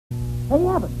Hey,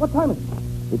 Abbott, what time is it?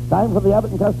 It's time for the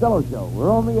Abbott and Costello Show.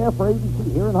 We're on the air for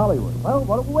ABC here in Hollywood. Well,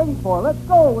 what are we waiting for? Let's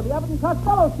go with the Abbott and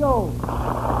Costello Show.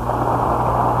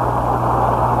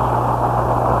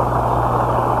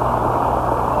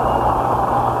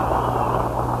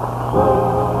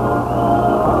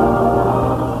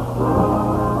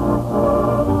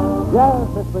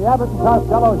 Yes, it's the Abbott and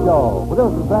Costello Show.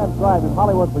 Produced and transcribed in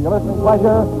Hollywood for your listening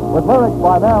pleasure, with lyrics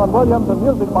by Marilyn Williams and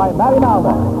music by Matty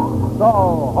Malden. So,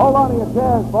 hold on to your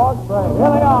chairs, folks, for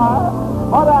here they are,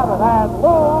 Bud Abbott and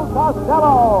Lou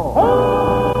Costello.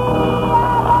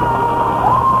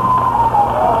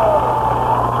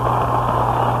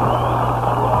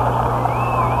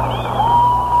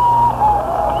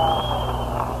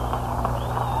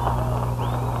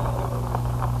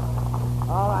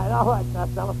 All right,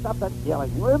 Costello, stop that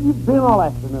yelling. Where have you been all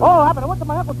afternoon? Oh, Abbott, I went to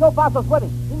my Uncle Joe Basso's wedding.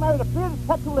 He married a bearded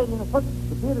tattoo lady in his first...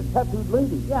 The bearded tattooed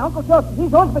lady. Yeah, Uncle Joe,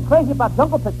 he's always been crazy about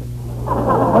jungle pictures.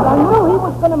 But I knew he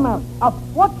was going to marry. A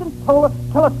fortune teller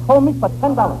told me for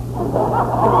 $10. All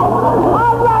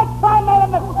right, try me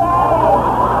in the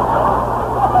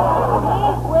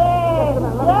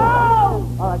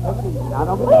All right, take it easy. Now,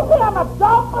 don't be... You think I'm a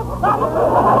dope or something?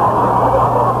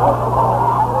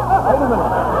 Wait a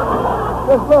minute.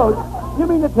 Yes, Rose, you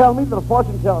mean to tell me that a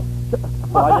fortune teller...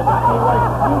 Well, you got me away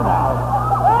from you now.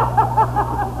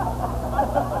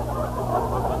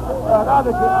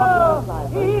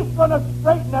 He's going to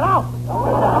straighten it out.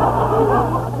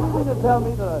 You mean to tell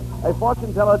me that a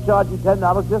fortune teller charged you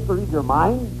 $10 just to read your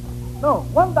mind? No,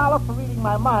 $1 for reading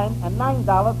my mind and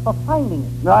 $9 for finding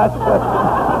it. No, that's good.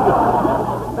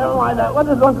 Never mind that. What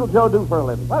does Uncle Joe do for a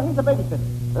living? Well, he's a babysitter.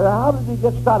 How did he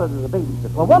get started as a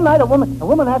babysitter? Well, one night a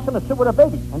woman asked him to sit with her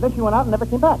baby, and then she went out and never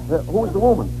came back. Who was the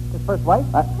woman? His first wife?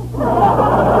 That's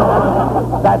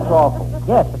awful.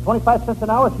 Yes, for 25 cents an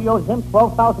hour, she owes him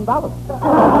 $12,000.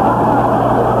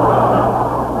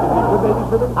 Good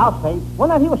babysitter? I'll say. One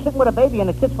night he was sitting with a baby, and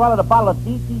the kid swallowed a bottle of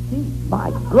DDT.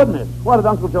 My goodness. What did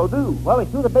Uncle Joe do? Well, he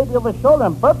threw the baby over his shoulder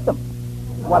and burped him.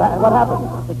 What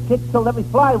happened? The kid killed every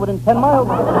fly within 10 miles.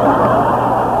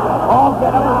 Oh,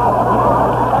 get him out.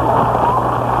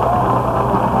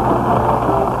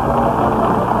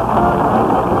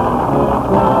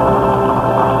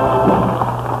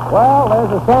 Well,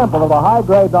 there's a sample of the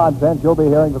high-grade nonsense you'll be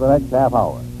hearing for the next half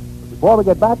hour. But before we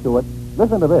get back to it,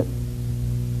 listen to this.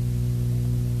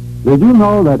 Did you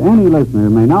know that any listener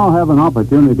may now have an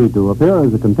opportunity to appear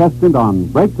as a contestant on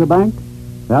Break the Bank?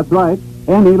 That's right,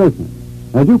 any listener.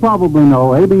 As you probably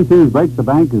know, ABC's Break the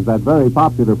Bank is that very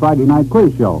popular Friday night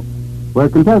quiz show, where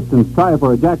contestants try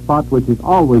for a jackpot which is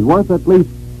always worth at least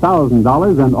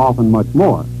 $1,000 and often much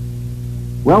more.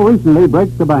 Well, recently,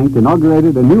 Break the Bank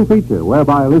inaugurated a new feature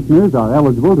whereby listeners are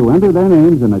eligible to enter their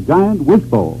names in a giant wish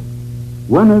bowl.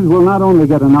 Winners will not only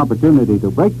get an opportunity to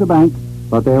break the bank,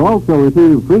 but they'll also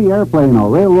receive free airplane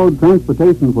or railroad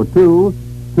transportation for two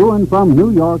to and from New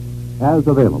York as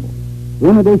available.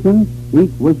 In addition,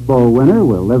 each wish bowl winner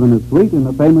will live in a suite in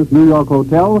the famous New York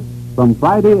hotel from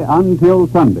Friday until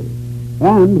Sunday.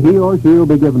 And he or she will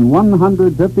be given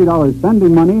 $150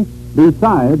 spending money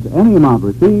besides any amount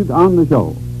received on the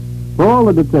show. For all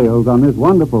the details on this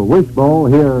wonderful wish bowl,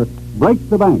 hear Break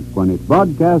the Bank when it's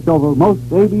broadcast over most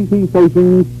ABC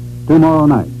stations tomorrow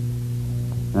night.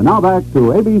 And now back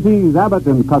to ABC's Abbott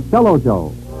and Costello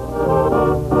Show.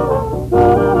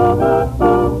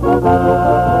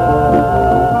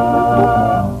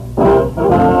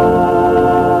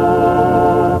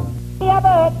 Hey,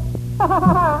 Abbott!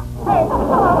 Hey!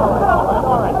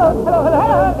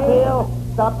 Hello.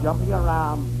 Stop jumping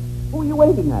around. Who are you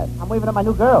waving at? I'm waving at my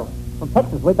new girl from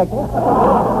Texas, way back there.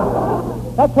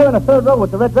 That's her in the third row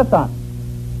with the red dress on.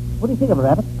 What do you think of her,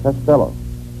 Abbott? Costello.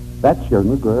 That's your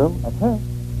new girl? That's her.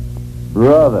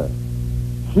 Brother,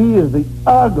 she is the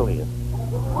ugliest,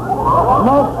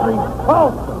 most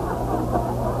repulsive,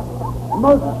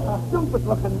 most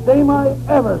stupid-looking dame I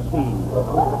ever seen.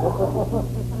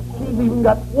 She's even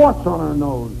got warts on her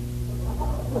nose.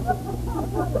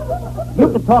 You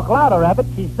can talk louder, Abbott.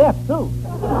 She's deaf, too.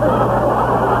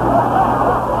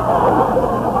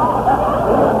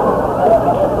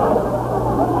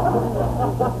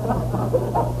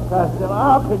 Costello,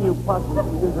 how can you possibly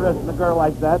be interested in a girl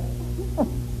like that?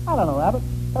 I don't know, Abbott.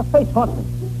 Her face haunts me.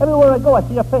 Everywhere I go, I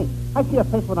see her face. I see her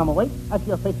face when I'm awake. I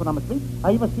see her face when I'm asleep.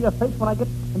 I even see her face when I get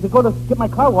to go to get my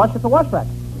car washed at the wash rack.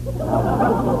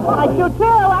 I do, too.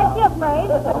 I see her face.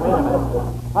 Wait a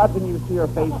minute. How can you see her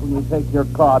face when you take your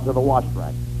car to the wash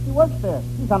rack? She works there.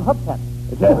 She's on hubcap.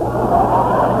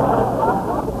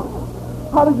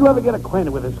 How did you ever get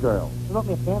acquainted with this girl? She wrote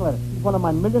me a fan letter. She She's one of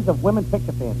my millions of women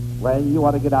picture fans. Well, you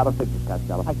ought to get out of pictures,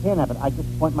 Costello. I can't have it. I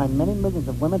disappoint my many millions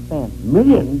of women fans.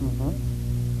 Millions?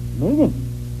 Mm-hmm.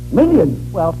 Millions?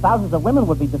 Millions? Well, thousands of women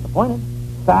would be disappointed.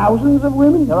 Thousands of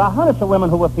women? There are hundreds of women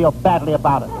who would feel badly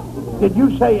about it. Did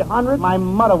you say hundreds? My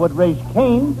mother would raise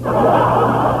Cain.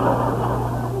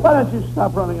 Why don't you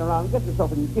stop running around and get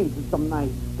yourself engaged with some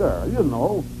nice girl? You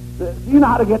know. Do you know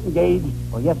how to get engaged?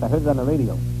 Well, yes, I heard it on the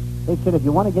radio. They said if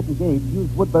you want to get engaged,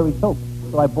 use Woodbury soap.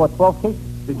 So I bought 12 cases.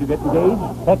 Did you get engaged?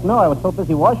 Heck no, I was so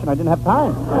busy washing I didn't have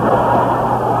time.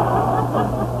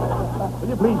 Will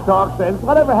you please talk sense?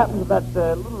 Whatever happened to that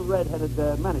little red-headed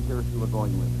manager you were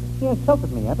going with? She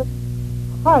insulted me, Abbott.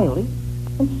 Highly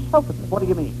insulted me. What do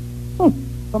you mean?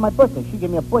 For my birthday, she gave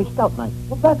me a Boy Scout knife.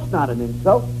 Well, that's not an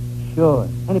insult. Sure.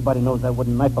 Anybody knows I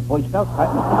wouldn't knife a Boy Scout.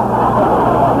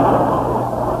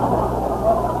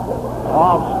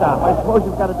 Oh, stop. I suppose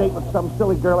you've got a date with some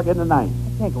silly girl again tonight.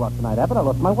 I can't go out tonight, Abbott. I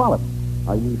lost my wallet.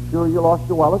 Are you sure you lost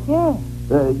your wallet? Yeah.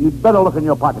 You'd better look in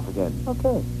your pockets again.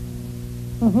 Okay.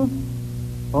 Mm-hmm.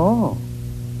 Oh.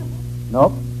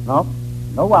 Nope.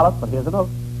 No wallet, but here's a note.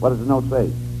 What does the note say?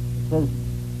 It says,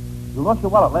 you lost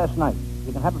your wallet last night.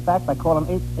 You can have it back by calling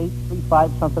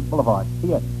 8835 Sunset Boulevard.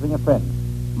 P.S. Bring a friend.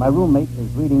 My roommate is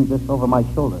reading this over my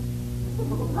shoulder.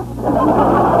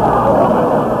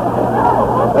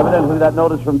 Evidently that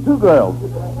note is from two girls.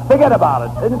 Forget about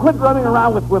it. And quit running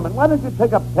around with women. Why don't you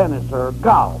take up tennis or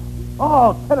golf?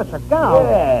 Oh, tennis or golf?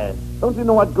 Yes. Don't you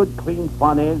know what good, clean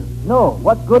fun is? No.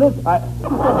 What good is it? Now,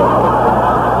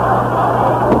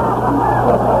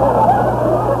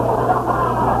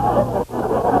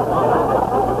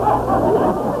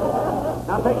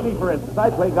 take me, for instance. I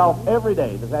play golf every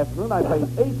day. This afternoon, I played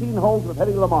 18 holes with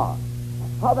Hedy Lamarr.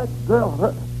 How that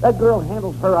girl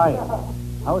handles her iron.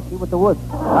 How is she with the woods?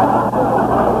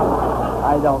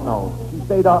 I don't know. She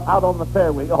stayed out on the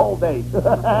fairway all day.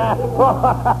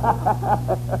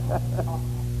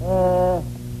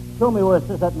 Show me where it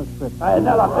says that in the script. Get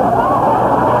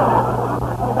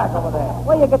back over there.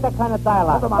 Where you get that kind of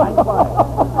dialogue? Never mind. Quiet.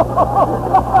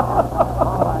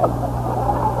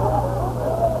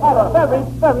 All right. That's very,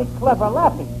 very clever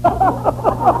laughing.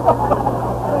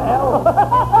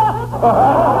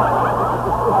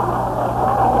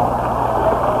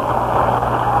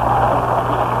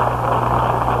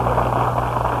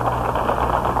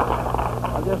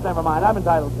 Just never mind. I'm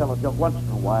entitled to tell a joke once in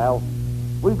a while.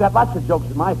 We've got lots of jokes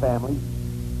in my family.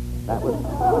 That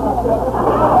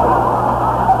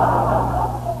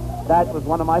was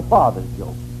one of my father's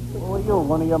jokes. Who are you?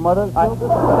 One of your mother's jokes?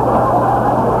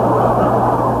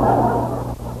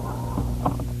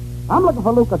 I'm looking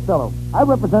for Lou Costello. I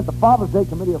represent the Father's Day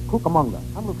Committee of Cucamonga.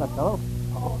 I'm Lou Costello.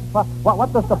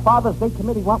 What does the Father's Day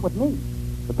Committee want with me?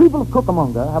 The people of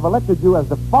Cucamonga have elected you as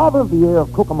the Father of the Year of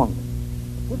Cucamonga.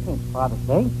 This ain't Father's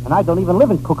Day, and I don't even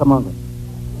live in Cucamonga.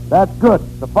 That's good.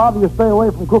 The farther you stay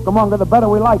away from Cucamonga, the better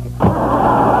we like it.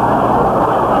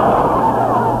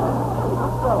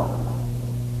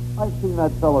 I've seen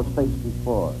that fellow's face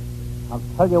before. I'll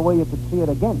tell you where you could see it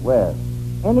again. Where?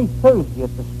 Any Thursday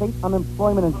at the State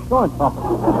Unemployment Insurance Office.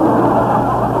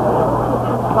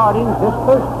 Starting this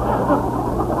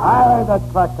Thursday. I that's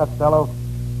crack, Costello.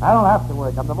 I don't have to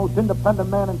work. I'm the most independent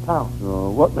man in town.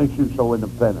 So what makes you so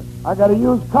independent? I got a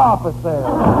used car for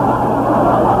sale.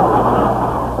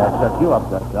 That sets you up,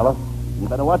 Costello. You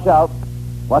better watch out.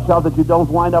 Watch out that you don't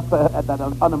wind up at that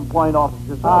unemployed office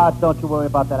yourself. Don't you worry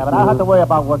about that, Abbott. I don't have to worry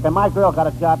about work. And my girl got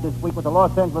a job this week with the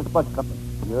Los Angeles Bus Company.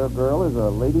 Your girl is a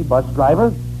lady bus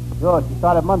driver? Sure, she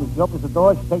started Monday. She opens the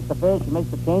door, she takes the fare, she makes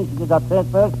the change, she gives out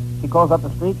transfers, she calls up the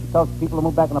street, she tells people to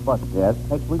move back in the bus. Yes.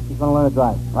 Next week, she's going to learn to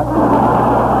drive. Right?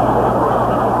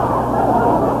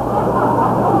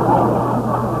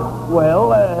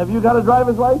 Well, have you got a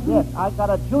driver's license? Yes, I got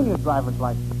a junior driver's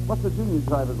license. What's a junior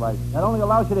driver's license? That only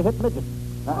allows you to hit midgets.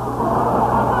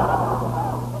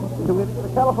 The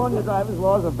California driver's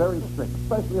laws are very strict,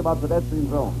 especially about pedestrian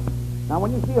zones. Now,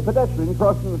 when you see a pedestrian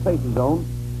crossing the safety zone,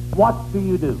 what do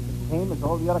you do? The same as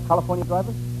all the other California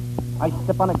drivers. I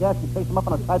step on the gas and face them up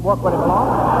on a sidewalk where they belong.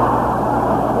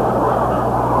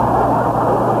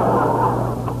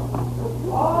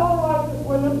 All right, Miss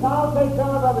Williams, I'll take care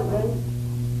of everything.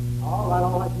 All right,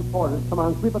 all right, you porters. Come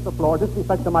on, sweep up the floor,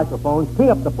 disinfect the microphones, clean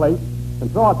up the place,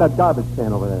 and throw out that garbage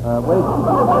can over there. Wait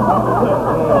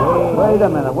a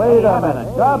minute.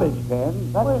 Garbage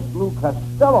can? That's Lou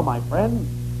Costello, my friend.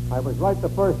 I was right the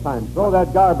first time. Throw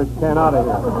that garbage can out of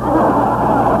here.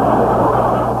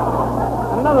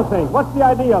 And another thing, what's the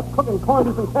idea of cooking corned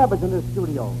beef and cabbage in this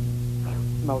studio?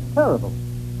 Smells terrible.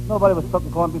 Nobody was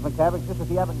cooking corned beef and cabbage. This is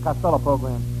the Abbott and Costello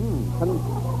program.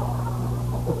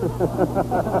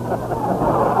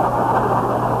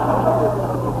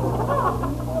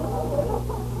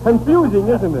 Confusing,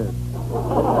 isn't it?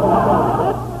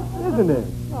 Isn't it?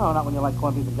 No, not when you like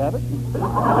corned beef and cabbage.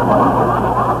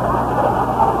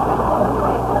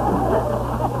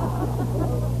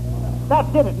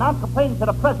 That's it. Now I'm complaining to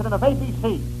the president of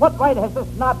ABC. What right has this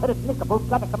knob-headed knickerboot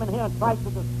got to come in here and try to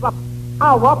disrupt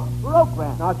our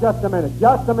program? Now, just a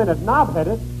minute.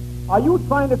 Knob-headed. Are you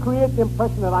trying to create the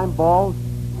impression that I'm bald?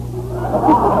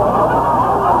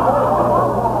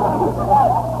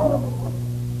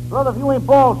 Brother, if you ain't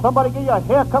bald, somebody give you a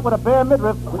haircut with a bare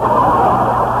midriff.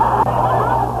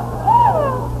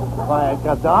 Quiet,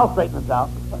 Costello. I'll straighten this out.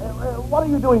 What are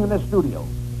you doing in this studio?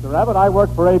 Mr. Abbott, I work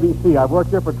for ABC. I've worked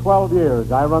here for 12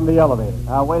 years. I run the elevator.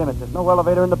 Now, wait a minute. There's no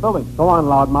elevator in the building. Go on,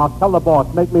 loudmouth. Tell the boss.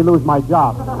 Make me lose my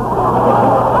job.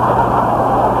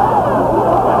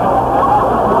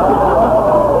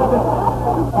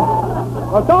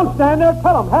 Well, don't stand there.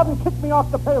 Tell him. Have him kick me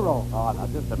off the payroll. Oh, now,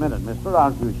 just a minute, mister.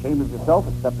 Aren't you ashamed of yourself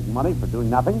accepting money for doing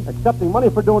nothing? Accepting money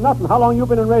for doing nothing? How long you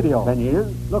been in radio? 10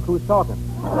 years. Look who's talking.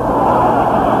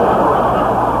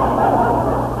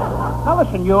 Now,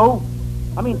 listen, you.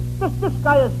 I mean, this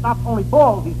guy is not only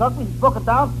bald, he's ugly, he's broken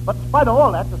down, but in spite of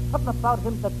all that, there's something about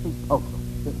him that's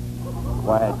repulsive.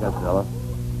 Quiet, Costello.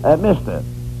 Mister,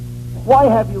 why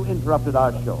have you interrupted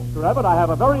our show? Mr. Abbott, I have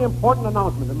a very important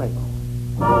announcement to make.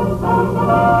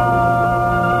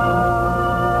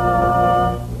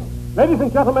 Ladies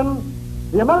and gentlemen,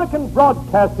 the American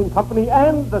Broadcasting Company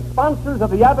and the sponsors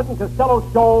of the Abbott and Costello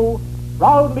show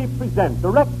proudly present,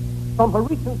 direct from her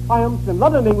recent triumphs in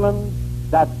London, England,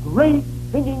 that great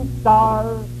singing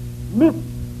star, Miss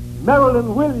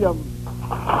Marilyn Williams.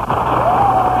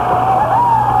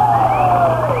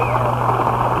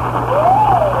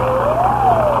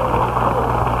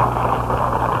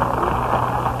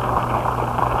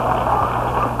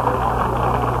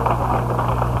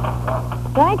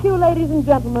 Thank you, ladies and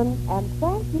gentlemen, and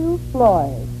thank you,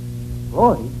 Floyd.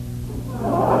 Floyd?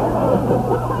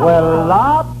 Well,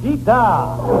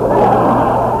 la-dee-da.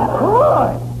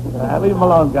 Floyd! Leave him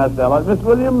alone, Costello. Miss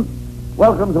Williams,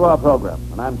 welcome to our program.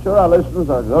 And I'm sure our listeners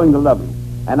are going to love you.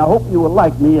 And I hope you will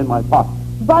like me and my partner.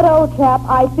 But, old chap,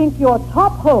 I think you're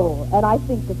top hole, and I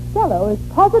think Costello is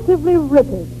positively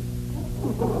ripping.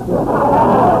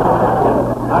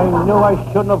 I knew I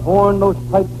shouldn't have worn those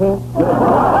tight pants.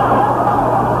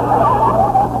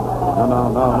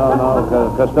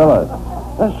 No, Costello.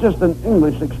 That's just an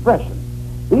English expression.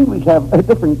 The English have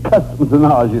different customs than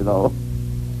ours, you know.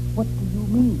 What do you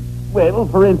mean? Well,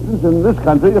 for instance, in this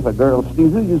country, if a girl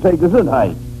sneezes, you say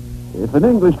Gesundheit. If an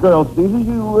English girl sneezes,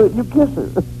 you kiss her.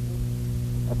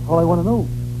 That's all I want to know.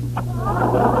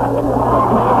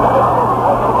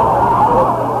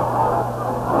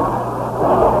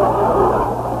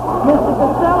 Mr.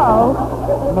 Costello.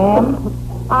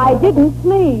 Ma'am? I didn't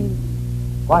sneeze.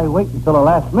 Why wait until the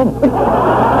last minute?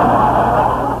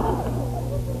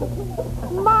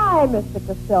 My, Mr.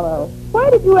 Costello, why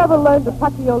did you ever learn to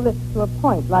pucker your lips to a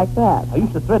point like that? I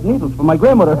used to thread needles for my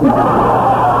grandmother.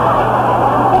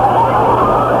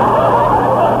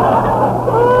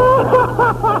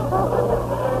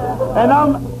 And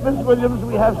Miss Williams,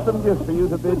 we have some gifts for you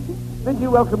to bid you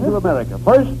welcome to America.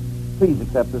 First, please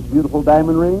accept this beautiful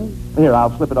diamond ring. Here,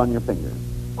 I'll slip it on your finger.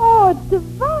 Oh, it's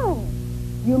divine.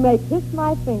 You may kiss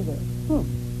my finger.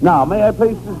 Now, may I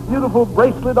place this beautiful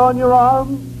bracelet on your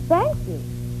arm? Thank you.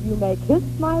 You may kiss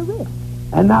my wrist.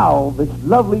 And now, this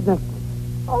lovely necklace.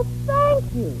 Oh,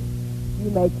 thank you.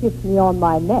 You may kiss me on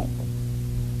my neck.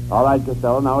 All right,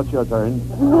 Costello, now it's your turn.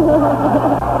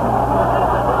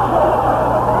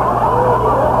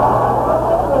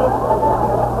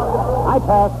 I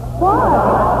pass. Why?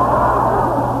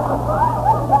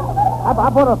 I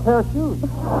bought a pair of shoes.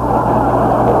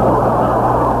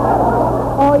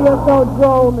 Oh, you're so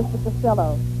droll, Mr.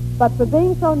 Costello. But for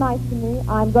being so nice to me,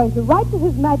 I'm going to write to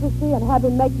His Majesty and have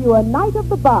him make you a Knight of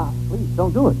the Bath. Please,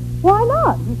 don't do it. Why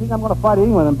not? If you think I'm going to fly to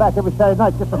England and back every Saturday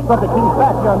night just to scrub the king's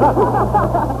back, you're nuts.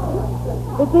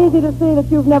 It's easy to see that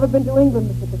you've never been to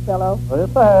England, Mr. Costello. Well,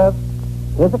 yes, I have.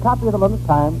 Here's a copy of the London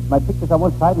Times. My picture's on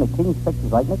one side and the king's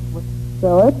picture's right next to it.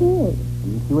 So it is.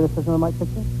 And you see what it says on my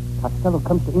picture? Costello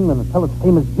comes to England and tells his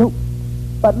famous joke.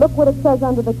 But look what it says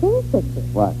under the king's picture.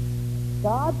 What?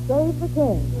 God save the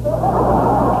king.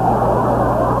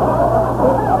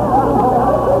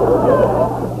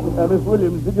 Miss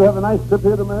Williams, did you have a nice trip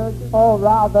here to America? Oh,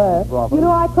 rather. Rather. You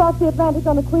know, I crossed the Atlantic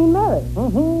on the Queen Mary.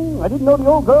 Mm-hmm. I didn't know the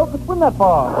old girl could swim that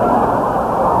far.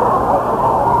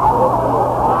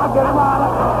 I'll get him on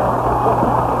it.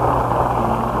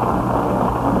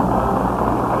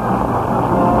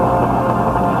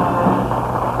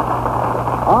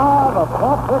 The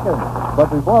plot thickens. But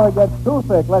before it gets too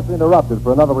thick, let's interrupt it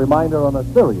for another reminder on a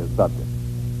serious subject.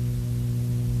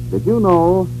 Did you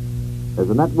know there's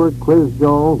a network quiz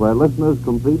show where listeners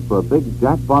compete for a big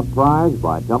jackpot prize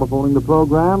by telephoning the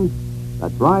program?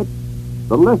 That's right.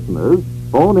 The listeners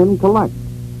phone in collect.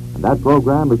 And that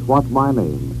program is What's My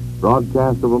Name,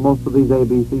 broadcast over most of these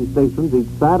ABC stations each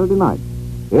Saturday night.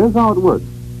 Here's how it works.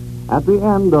 At the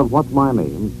end of What's My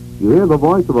Name, you hear the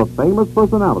voice of a famous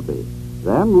personality.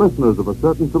 Then listeners of a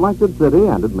certain selected city,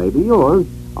 and it may be yours,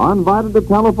 are invited to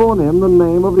telephone in the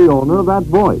name of the owner of that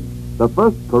voice. The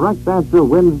first correct answer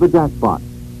wins the jackpot.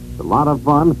 It's a lot of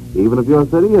fun, even if your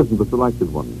city isn't the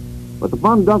selected one. But the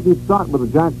fun doesn't start with a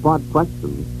jackpot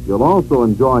question. You'll also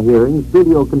enjoy hearing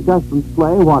studio contestants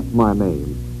play What's My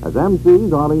Name, as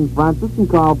MCs Arlene Francis and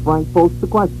Carl Frank post the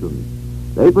questions.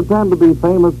 They pretend to be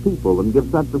famous people and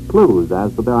give sets of clues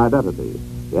as to their identity.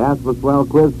 Yes, for swell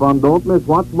quiz fun, don't miss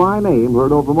What's My Name,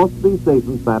 heard over most of these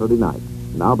stations Saturday night.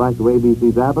 Now back to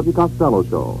ABC's Abbott and Costello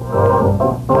show.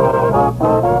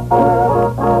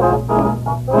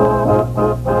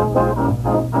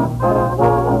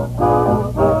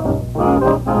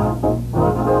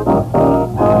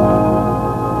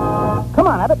 Come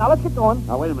on, Abbott. Now let's get going.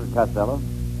 Now, wait a minute, Costello.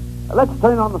 Let's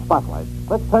turn on the spotlight.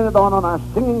 Let's turn it on our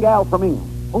singing gal from England.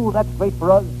 Oh, that's great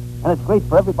for us, and it's great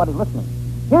for everybody listening.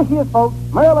 Here she is, folks,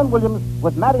 Marilyn Williams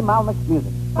with Matty Malnick's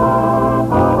music.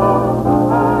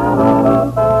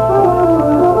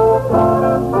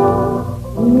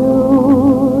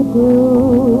 You do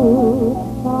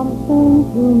something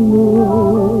to me,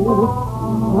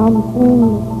 something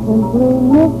simply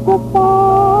mystifies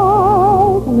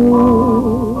me.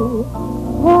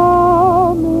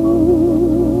 Tell me,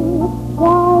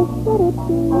 why should it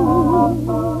be?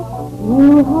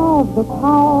 You have the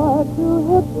power to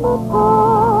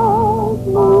hypnotize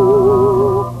me.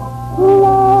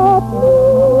 Let me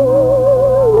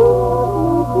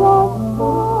just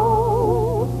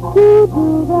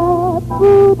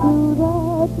you do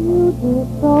that, you do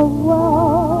so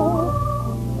well.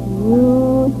 You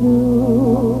do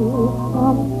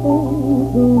something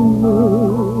to me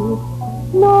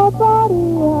nobody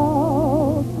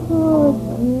else could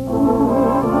do.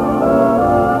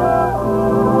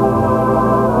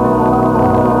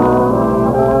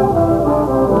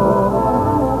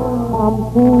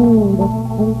 Something that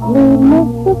simply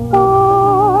mystifies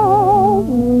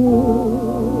me.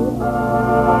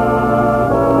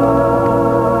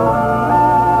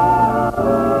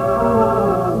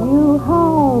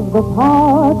 The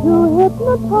power to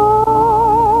hypnotize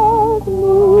me.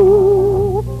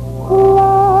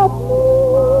 Let me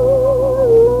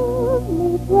live me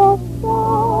just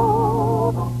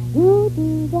now. You do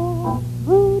that,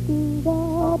 you do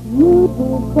that, you do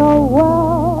so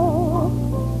well.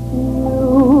 You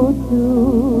do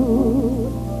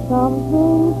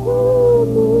something to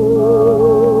me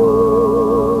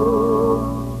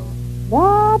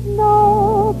that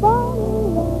nobody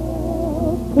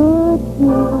else could do.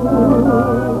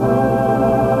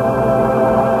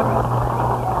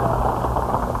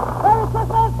 Merry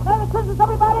Christmas! Merry Christmas,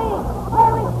 everybody!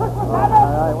 Merry Christmas, Abbott!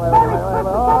 Merry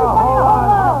Christmas, everybody!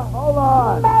 Hold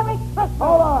on. Merry Christmas!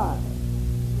 Hold on.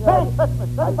 Merry Christmas,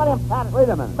 everybody in Paris. Wait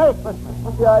a minute. Merry Christmas.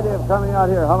 What's the idea of coming out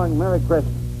here humming Merry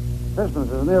Christmas? Christmas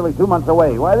is nearly 2 months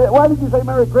away. Why did you say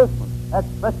Merry Christmas? That's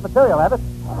fresh material, Abbott.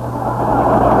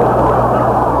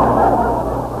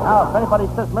 Now, if anybody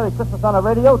says Merry Christmas on the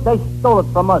radio, they stole it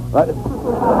from us. Right.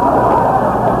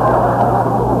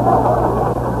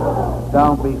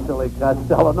 Don't be silly,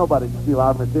 Costello. Nobody steal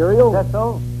our material. That's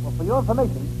so? Well, for your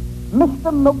information,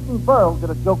 Mr. Milton Berle did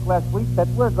a joke last week that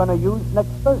we're going to use next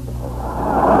Thursday.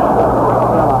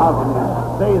 Well, how can you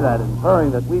say that,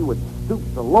 inferring that we would stoop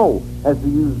so low as to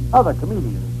use other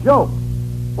comedians' jokes?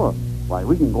 Well, why,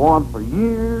 we can go on for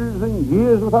years and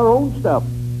years with our own stuff.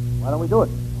 Why don't we do it?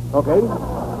 Okay?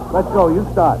 Let's go. You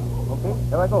start. Okay,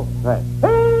 here I go. Right.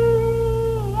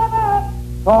 Hey, Abbott!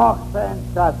 Talk sense,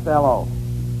 Costello.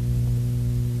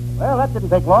 Well, that didn't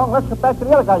take long. Let's get back to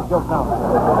the other guy's joke now.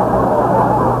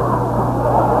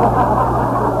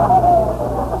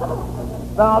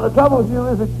 Now, the trouble with you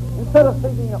is that instead of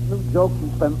thinking up new jokes, you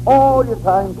spend all your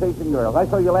time chasing girls. I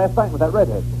saw you last night with that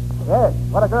redhead. Yes,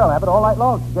 what a girl, Abbott, all night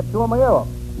long. She gets two of my ear off.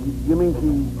 You mean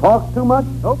she talks too much?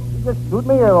 Nope, she just chewed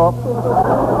my ear off.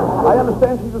 I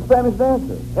understand she's a Spanish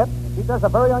dancer. Yep, she does a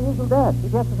very unusual dance. She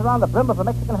dances around the brim of a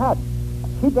Mexican hat.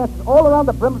 She dances all around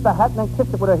the brim of the hat and then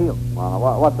kisses it with her heels.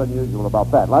 Well, what's unusual about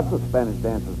that? Lots of Spanish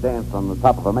dancers dance on the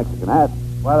top of a Mexican hat.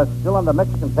 While it's still on the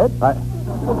Mexican's head? Right.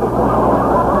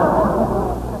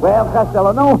 Well,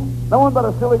 Costello, no one but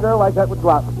a silly girl like that would go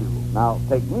out with you. Now,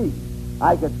 take me.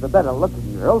 I get the better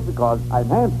looking girls because I'm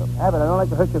handsome. Abbott, I don't like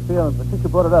to hurt your feelings, but since you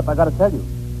brought it up, I got to tell you.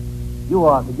 You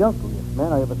are the ugliest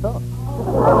man I ever saw.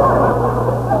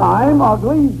 I'm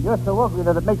ugly. You're so ugly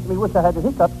that it makes me wish I had the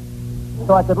hiccups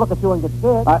so I could look at you and get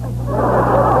scared.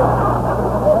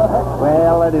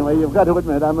 Well, anyway, you've got to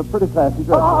admit I'm a pretty classy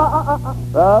girl.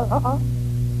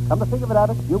 Come to think of it,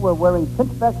 Abbott, you were wearing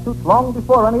pinchback suits long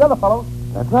before any other fellow.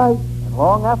 That's right. And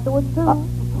long afterwards, too.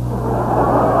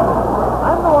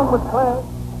 I'm the one with class.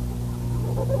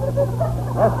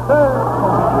 Yes, sir.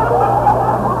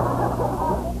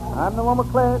 I'm the one with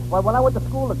class. Why, when I went to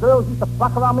school, the girls used to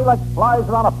flock around me like flies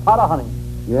around a pot of honey.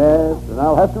 Yes, and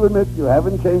I'll have to admit you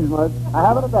haven't changed much. I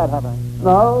haven't at that, have I?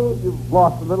 No, you've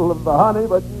lost a little of the honey,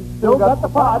 but you still got the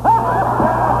pot.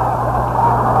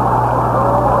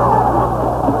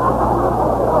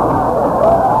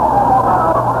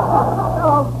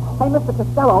 Hey, Mr.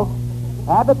 Costello,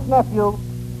 Abbott's nephew.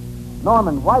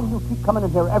 Norman, why do you keep coming in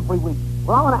here every week?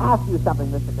 Well, I want to ask you something,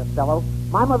 Mr. Costello.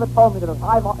 My mother told me that if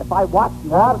I watch you...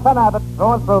 That's an Abbott,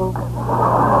 through and through.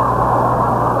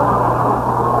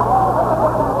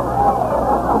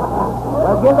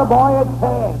 Well, give the boy a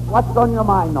chance. What's on your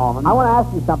mind, Norman? I want to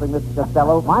ask you something, Mr.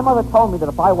 Costello. My mother told me that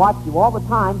if I watched you all the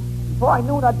time, before I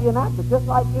knew it, I'd be an actor just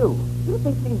like you. Do you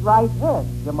think she's right? Yes,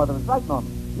 your mother is right,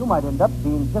 Norman. You might end up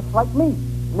being just like me.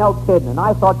 No kidding, and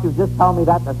I thought you were just telling me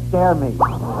that to scare me.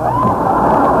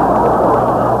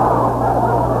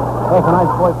 There's a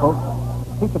nice boy, folks.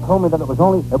 The teacher told me that it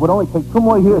would only take 2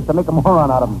 more years to make a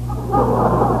moron out of him.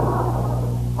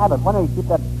 Abbott, why don't you keep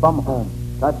that bum home?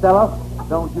 Costello,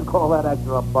 don't you call that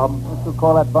actor a bum? Don't you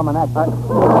call that bum an actor?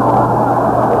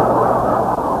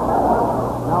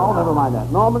 No, never mind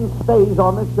that. Norman stays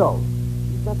on this show.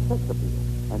 He's got sex appeal.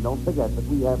 And don't forget that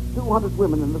we have 200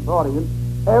 women in this audience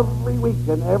every week,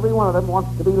 and every one of them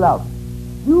wants to be loved.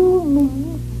 You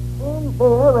mean stand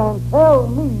there and tell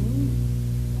me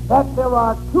that there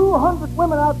are 200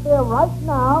 women out there right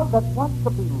now that want to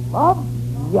be loved?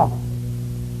 Yes.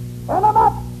 Turn them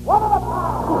up, one at a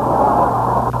time.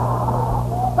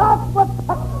 That's what...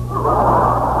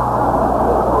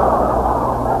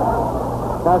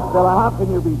 Costello, how can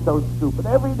you be so stupid?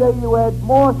 Every day you add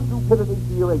more stupidity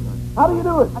to your ignorance. How do you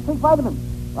do it? I take vitamins.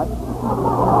 What? And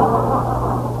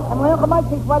my Uncle Mike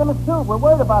takes vitamins, too. We're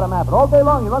worried about him, Abbott. All day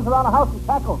long, he runs around the house and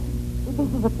cackles. He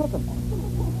thinks he's a chicken.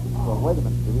 Well, wait a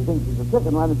minute. If he thinks he's a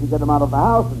chicken, why don't you get him out of the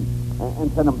house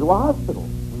and send him to a hospital?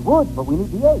 We would, but we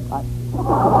need the egg.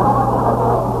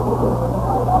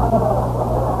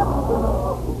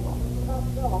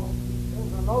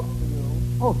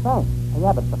 Oh, thanks. Hey,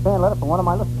 Abbott, it's a fan letter from one of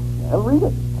my listeners. Yeah, read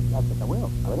it. I think I will.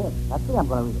 Go ahead. That's it. I'm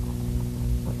going to read it.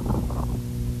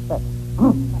 Say.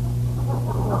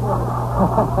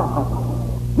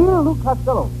 Dear Lou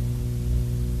Costello.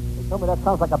 They told me that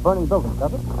sounds like a burning building,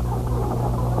 does it?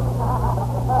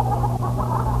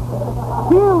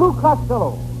 Dear Lou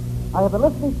Costello, I have been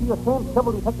listening to your Sam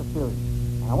Shovel Detective series,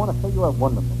 and I want to say you are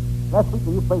wonderful. Last week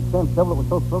when you played Sam Shovel, it was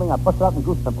so thrilling I busted out in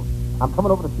goose pimples. I'm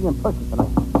coming over to see you in person tonight.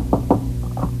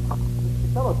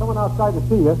 Costello, someone outside to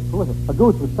see you. Who is it? A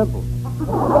goose with pimples.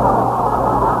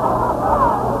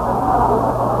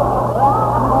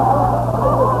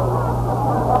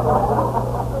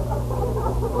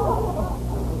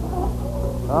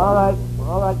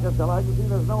 All right, Costello. I can see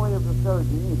there's no way of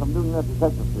discouraging you from doing that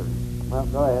detective series. Well,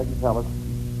 go ahead and tell us.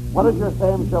 What is your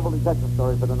Sam Shovel detective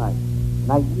story for tonight?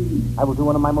 Tonight, I will do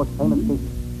one of my most famous cases.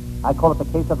 I call it the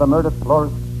case of the murdered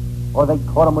florist, or they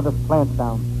caught him with his plants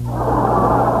down.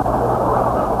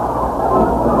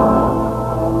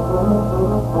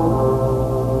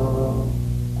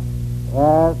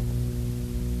 Yes,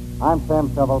 I'm Sam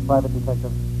Shovel, private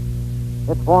detective.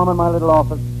 It's warm in my little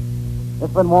office.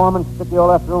 It's been warm and sticky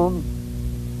all afternoon.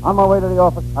 On my way to the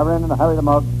office, I ran into Harry the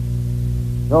Mug,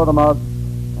 Joe the Mug,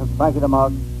 and Frankie the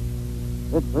Mug.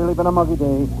 It's really been a muggy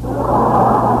day.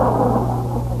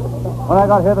 When I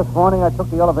got here this morning, I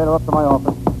took the elevator up to my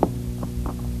office.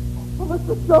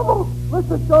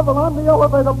 Mr. Shovel, I'm the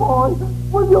elevator boy.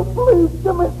 Will you please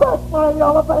give me back my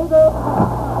elevator?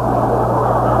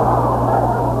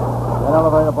 That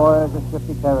elevator boy is a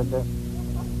shifty character.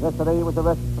 Yesterday he was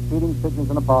arrested for feeding pigeons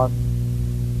in the park.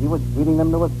 He was feeding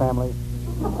them to his family.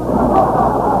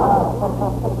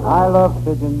 I love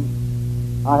pigeons.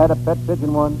 I had a pet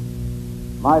pigeon once.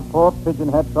 My poor pigeon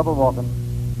had trouble walking.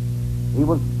 He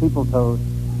was people-toed.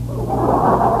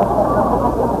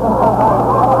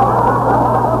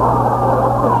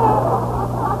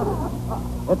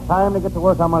 It's time to get to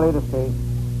work on my latest case.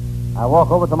 I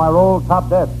walk over to my roll-top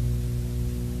desk.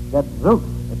 Get Zeus.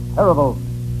 It's terrible.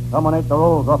 Someone ate the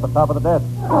rolls off the top of the desk.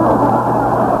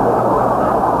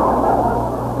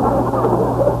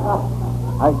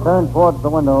 I turn towards the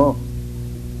window.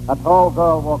 A tall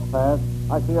girl walks past.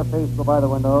 I see her face go by the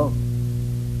window.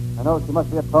 I know she must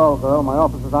be a tall girl. My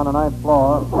office is on the 9th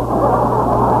floor.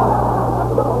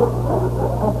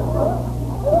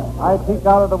 I peek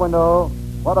out of the window.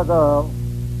 What a girl.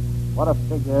 What a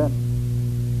figure.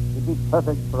 She'd be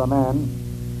perfect for a man.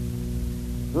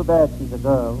 Too bad she's a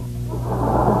girl.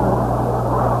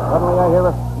 Suddenly I hear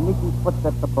a sneaky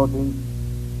footsteps approaching.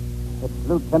 It's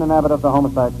Lieutenant Abbott of the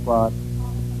Homicide Squad.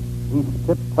 He's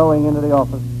tiptoeing into the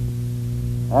office.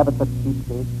 Abbott's a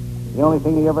cheapskate. The only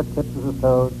thing he ever tips is his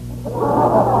toes.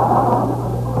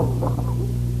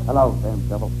 Hello, Sam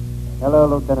Shovel. Hello,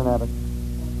 Lieutenant Abbott.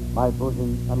 My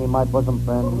bosom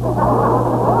friend.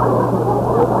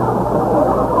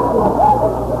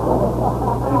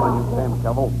 Shame on you, Sam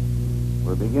Shovel.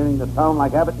 We're beginning to sound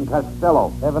like Abbott and Costello.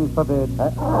 Heaven forbid.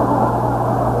 Sam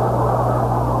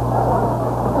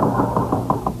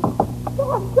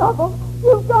Shovel,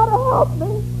 you've got to help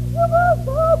me. You must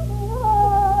help me.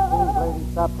 Please, lady,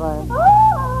 stop crying. Ah!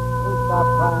 Please stop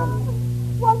crying.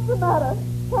 What's the matter?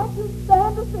 Can't you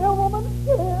stand to see a woman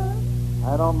tears?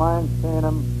 I don't mind seeing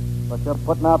him, but you're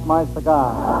putting out my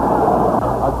cigar.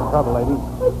 What's the trouble, lady?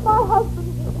 It's my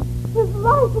husband. His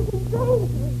life is in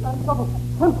danger. I'm trouble.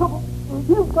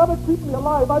 You've got to keep me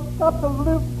alive. I've got to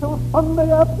live till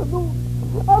Sunday afternoon.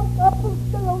 I've got to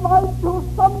stay alive till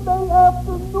Sunday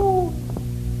afternoon.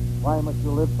 Why must you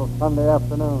live till Sunday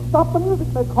afternoon? Stop the music,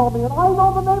 they call me, and I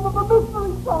know the name of the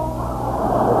mystery song.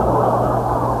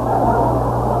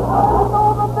 I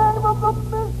know the name of the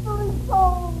mystery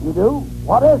song. You do?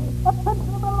 What is it?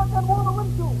 Attention, American, Warner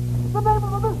Winchell. The name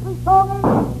of the mystery song is...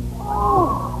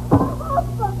 Oh,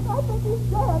 Husband, I think he's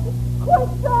dead. Quick,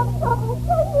 Sam Shovel,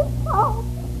 take his phone.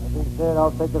 If he's dead,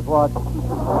 I'll take his watch. This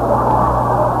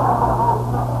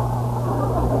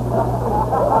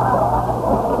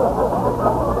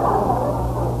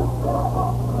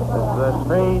is a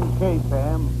strange case,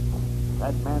 Sam.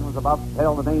 That man was about to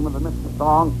tell the name of the mystery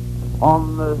song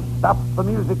on the Stop the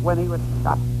Music when he was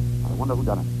shot. I wonder who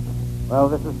done it. Well,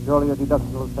 this is surely a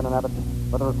deduction, Lieutenant Abbott.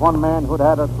 But there was one man who'd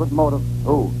had a good motive.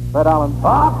 Who? Fred Allen.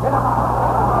 Oh, get him out!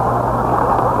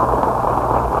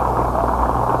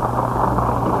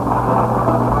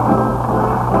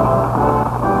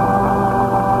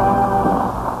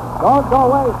 Don't go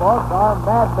away, folks. Our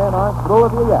mad men aren't through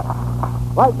with you yet.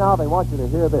 Right now, they want you to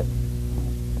hear this.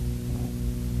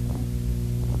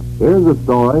 Here's a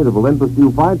story that will interest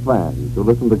you fight fans who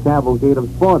listen to Cavalcade of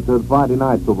Sports heard Friday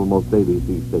nights over most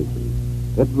ABC stations.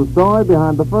 It's the story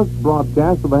behind the first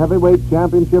broadcast of a heavyweight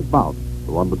championship bout,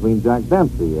 the one between Jack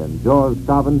Dempsey and George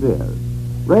Carpentier.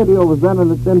 Radio was then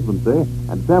in its infancy,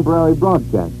 and a temporary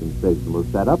broadcasting station was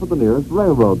set up at the nearest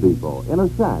railroad depot in a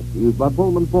shack used by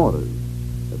Pullman porters.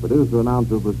 The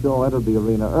producer-announcer of the show entered the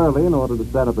arena early in order to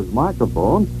set up his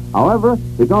microphone. However,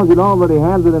 because he'd already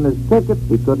handed in his ticket,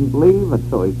 he couldn't leave, and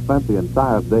so he spent the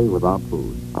entire day without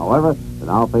food. However, the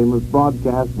now famous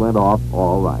broadcast went off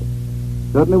all right.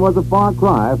 Certainly was a far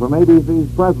cry from ABC's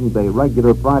present-day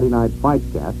regular Friday night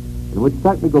fightcast, in which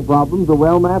technical problems are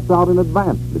well mapped out in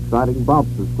advance, with exciting bouts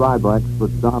described by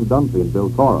experts Don Dunphy and Bill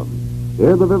Coram.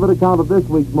 Here's a vivid account of this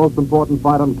week's most important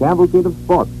fight on Cavalcade of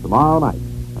Sports tomorrow night.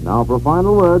 And now for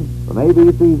final words from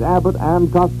ABC's Abbott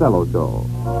and Costello show.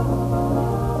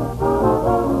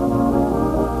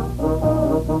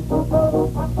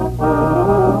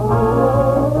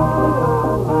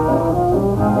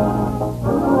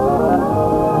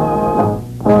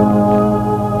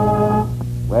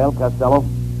 Well, Costello,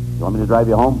 you want me to drive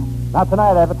you home? Not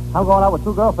tonight, Abbott. I'm going out with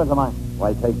two girlfriends of mine.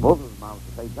 Why take both of them out at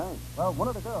the same time? Well, one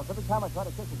of the girls, every time I try to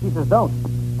kiss her, she says don't.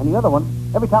 And the other one,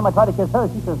 every time I try to kiss her,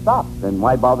 she says stop. Then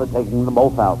why bother taking them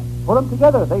both out? Put them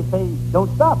together. They say don't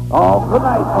stop. Oh, good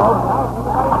night, folks.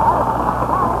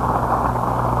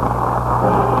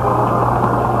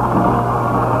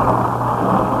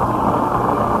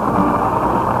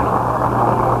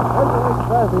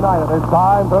 Thursday night at this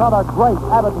time for another great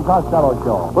Abbott and Costello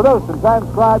show. Produced and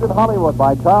transcribed in Hollywood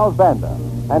by Charles Banda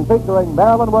and featuring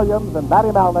Marilyn Williams and Matty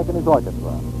Malnick and his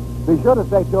orchestra. Be sure to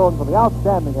stay tuned for the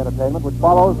outstanding entertainment which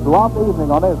follows throughout the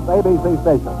evening on this ABC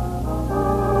station.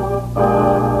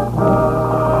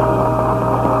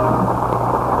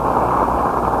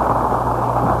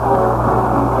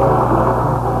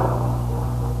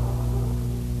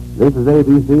 This is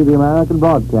ABC, the American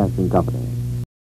Broadcasting Company.